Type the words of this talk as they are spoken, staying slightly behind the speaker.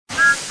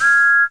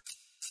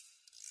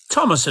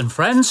Thomas and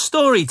Friends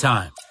Story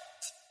Time.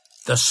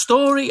 The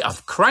story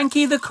of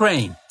Cranky the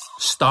Crane,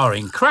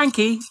 starring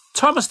Cranky,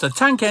 Thomas the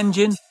Tank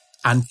Engine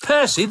and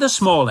Percy the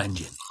Small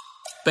Engine.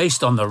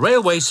 Based on the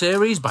Railway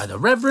series by the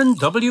Reverend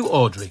W.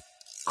 Awdry.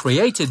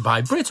 Created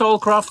by Britt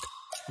Allcroft.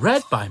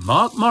 Read by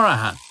Mark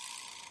Morahan.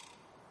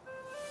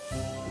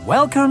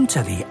 Welcome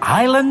to the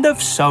island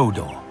of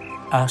Sodor,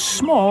 a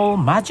small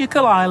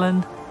magical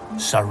island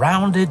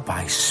surrounded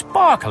by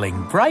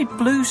sparkling bright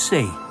blue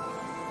sea.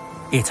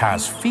 It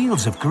has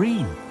fields of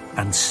green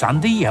and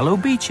sandy yellow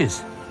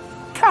beaches,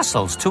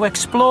 castles to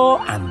explore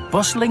and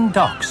bustling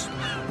docks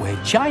where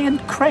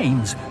giant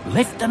cranes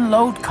lift and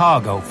load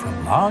cargo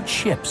from large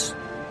ships.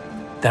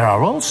 There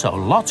are also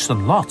lots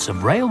and lots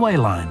of railway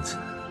lines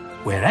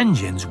where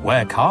engines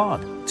work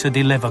hard to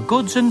deliver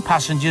goods and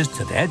passengers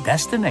to their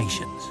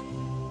destinations.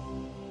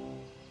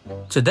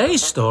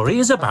 Today's story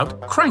is about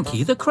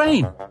Cranky the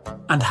Crane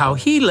and how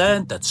he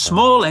learned that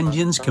small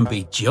engines can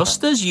be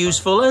just as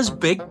useful as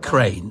big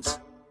cranes.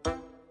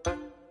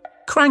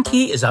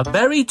 Cranky is a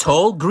very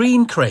tall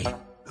green crane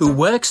who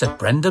works at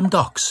Brendam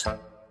Docks.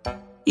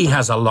 He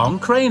has a long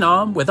crane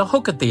arm with a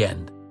hook at the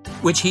end,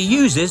 which he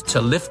uses to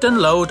lift and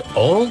load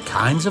all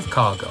kinds of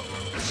cargo.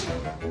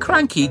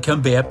 Cranky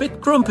can be a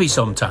bit grumpy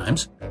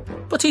sometimes,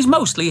 but he's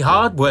mostly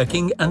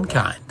hard-working and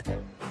kind.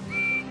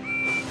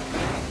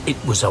 It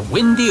was a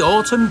windy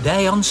autumn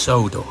day on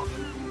Sodor.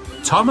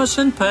 Thomas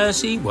and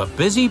Percy were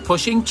busy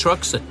pushing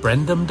trucks at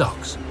Brendam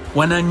Docks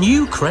when a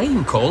new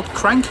crane called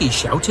Cranky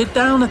shouted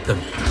down at them.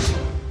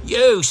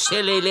 "You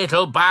silly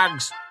little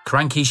bags,"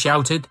 Cranky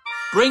shouted.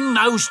 "Bring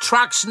those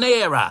trucks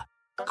nearer."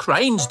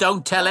 "Cranes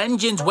don't tell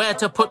engines where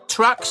to put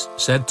trucks,"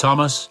 said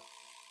Thomas.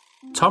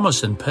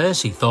 Thomas and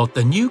Percy thought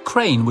the new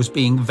crane was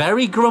being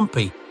very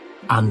grumpy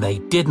and they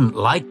didn't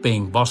like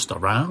being bossed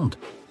around.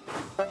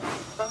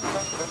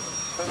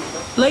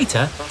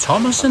 Later,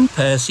 Thomas and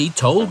Percy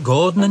told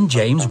Gordon and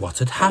James what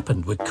had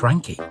happened with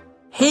Cranky.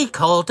 "He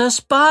called us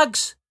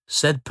bugs,"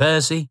 said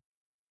Percy.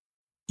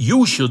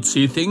 "You should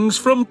see things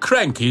from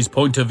Cranky's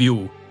point of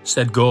view,"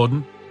 said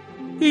Gordon.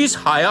 "He's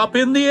high up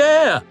in the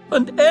air,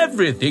 and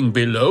everything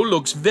below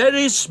looks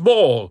very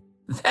small."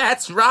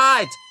 "That's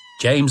right,"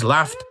 James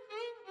laughed.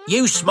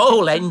 "You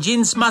small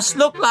engines must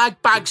look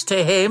like bugs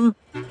to him."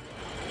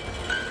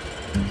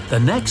 The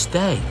next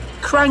day,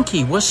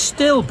 Cranky was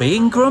still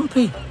being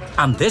grumpy,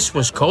 and this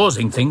was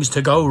causing things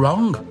to go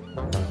wrong.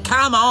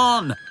 "Come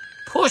on,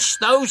 push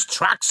those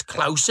trucks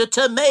closer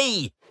to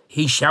me,"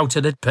 he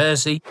shouted at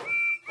Percy.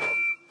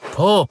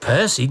 Poor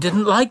Percy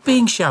didn't like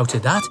being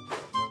shouted at.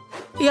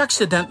 He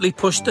accidentally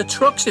pushed the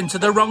trucks into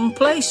the wrong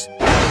place,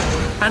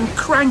 and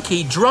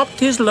Cranky dropped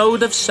his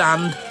load of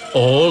sand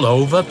all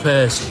over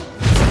Percy.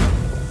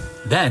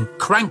 Then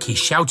Cranky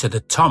shouted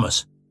at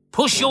Thomas,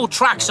 "Push your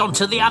trucks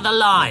onto the other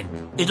line.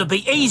 It'll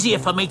be easier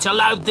for me to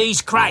load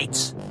these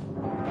crates."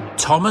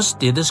 Thomas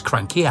did as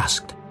Cranky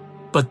asked,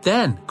 but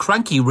then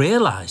Cranky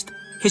realised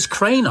his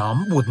crane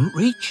arm wouldn't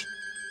reach,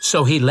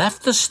 so he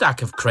left the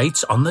stack of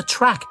crates on the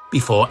track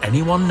before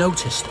anyone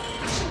noticed.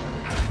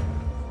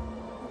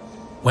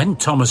 When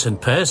Thomas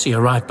and Percy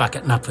arrived back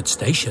at Knapford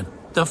Station,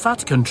 the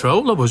Fat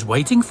Controller was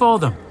waiting for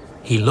them.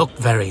 He looked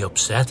very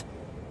upset.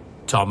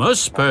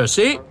 "Thomas,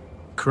 Percy,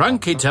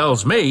 Cranky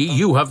tells me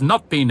you have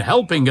not been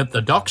helping at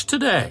the docks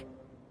today."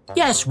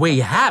 "Yes, we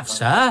have,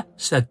 sir,"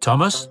 said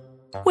Thomas.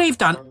 "We've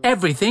done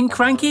everything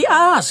Cranky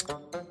asked."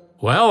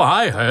 "Well,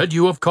 I heard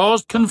you have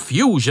caused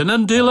confusion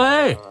and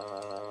delay."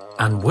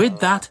 And with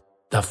that,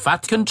 the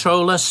Fat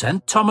Controller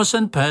sent Thomas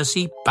and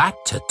Percy back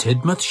to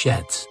Tidmouth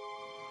Sheds.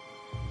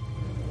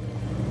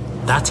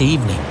 That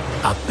evening,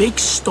 a big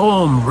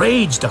storm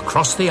raged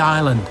across the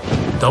island.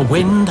 The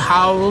wind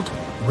howled,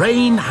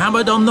 rain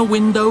hammered on the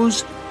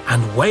windows,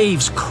 and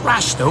waves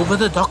crashed over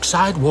the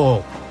dockside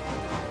wall.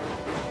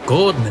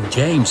 Gordon and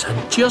James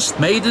had just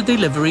made a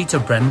delivery to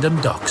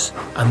Brendam Docks,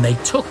 and they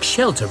took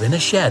shelter in a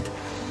shed.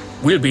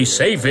 "We'll be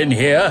safe in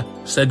here,"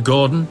 said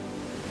Gordon.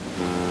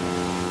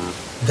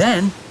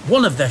 Then,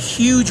 one of the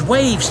huge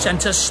waves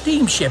sent a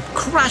steamship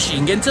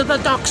crashing into the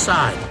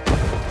dockside.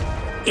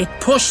 It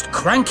pushed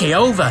Cranky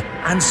over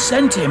and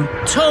sent him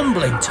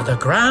tumbling to the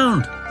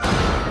ground.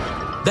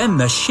 Then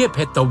the ship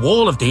hit the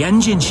wall of the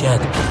engine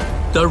shed.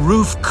 The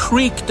roof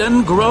creaked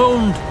and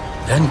groaned,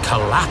 then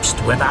collapsed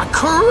with a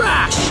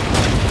crash.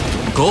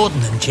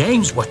 Gordon and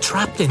James were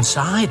trapped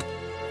inside.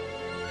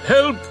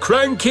 "Help,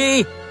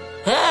 Cranky!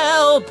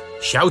 Help!"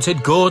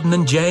 shouted Gordon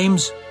and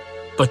James.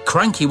 But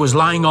Cranky was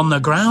lying on the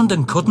ground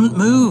and couldn't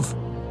move.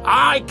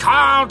 "I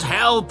can't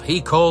help,"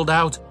 he called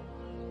out.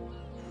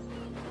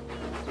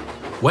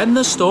 When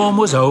the storm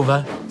was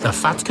over, the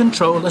Fat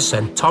Controller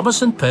sent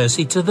Thomas and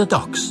Percy to the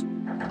docks,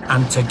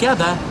 and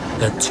together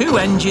the two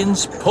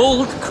engines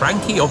pulled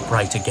Cranky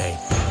upright again.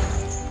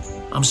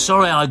 "I'm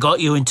sorry I got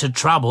you into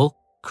trouble,"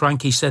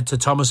 Cranky said to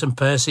Thomas and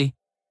Percy.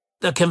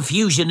 "The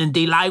confusion and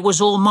delay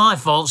was all my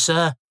fault,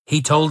 sir,"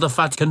 he told the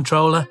Fat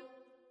Controller.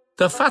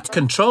 The Fat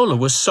Controller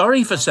was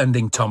sorry for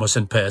sending Thomas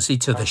and Percy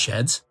to the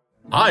sheds.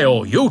 "I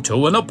owe you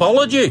two an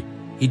apology,"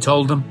 he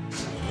told them.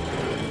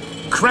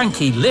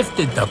 Cranky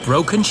lifted the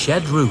broken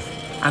shed roof,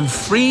 and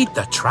freed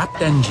the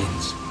trapped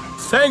engines.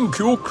 "Thank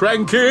you,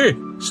 Cranky,"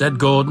 said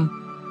Gordon.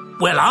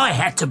 "Well, I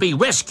had to be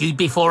rescued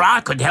before I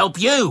could help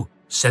you,"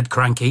 said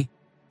Cranky.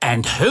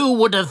 "And who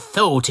would have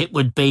thought it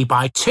would be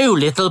by two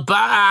little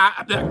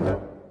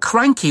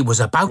Cranky was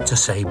about to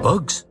say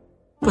bugs,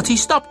 but he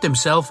stopped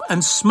himself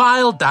and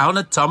smiled down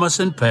at Thomas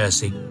and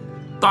Percy.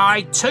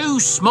 "By two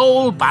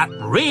small but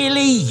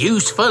really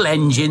useful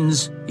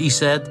engines," he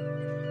said.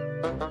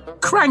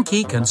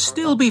 Cranky can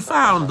still be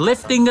found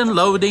lifting and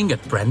loading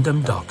at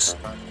Brendam Docks.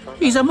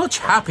 He's a much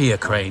happier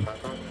crane,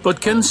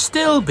 but can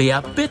still be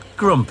a bit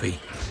grumpy.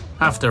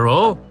 After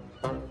all,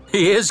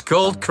 he is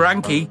called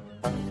Cranky.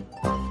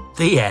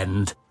 The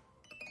end.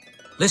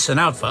 Listen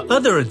out for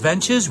other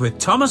adventures with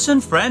Thomas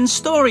and Friends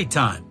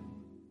Storytime.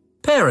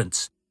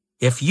 Parents,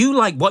 if you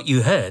like what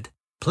you heard,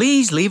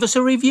 please leave us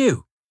a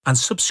review and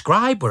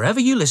subscribe wherever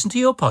you listen to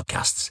your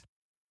podcasts.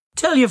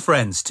 Tell your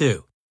friends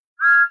too.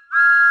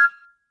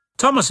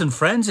 Thomas and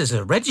Friends is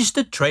a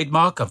registered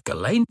trademark of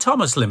Ghislaine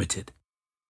Thomas Limited.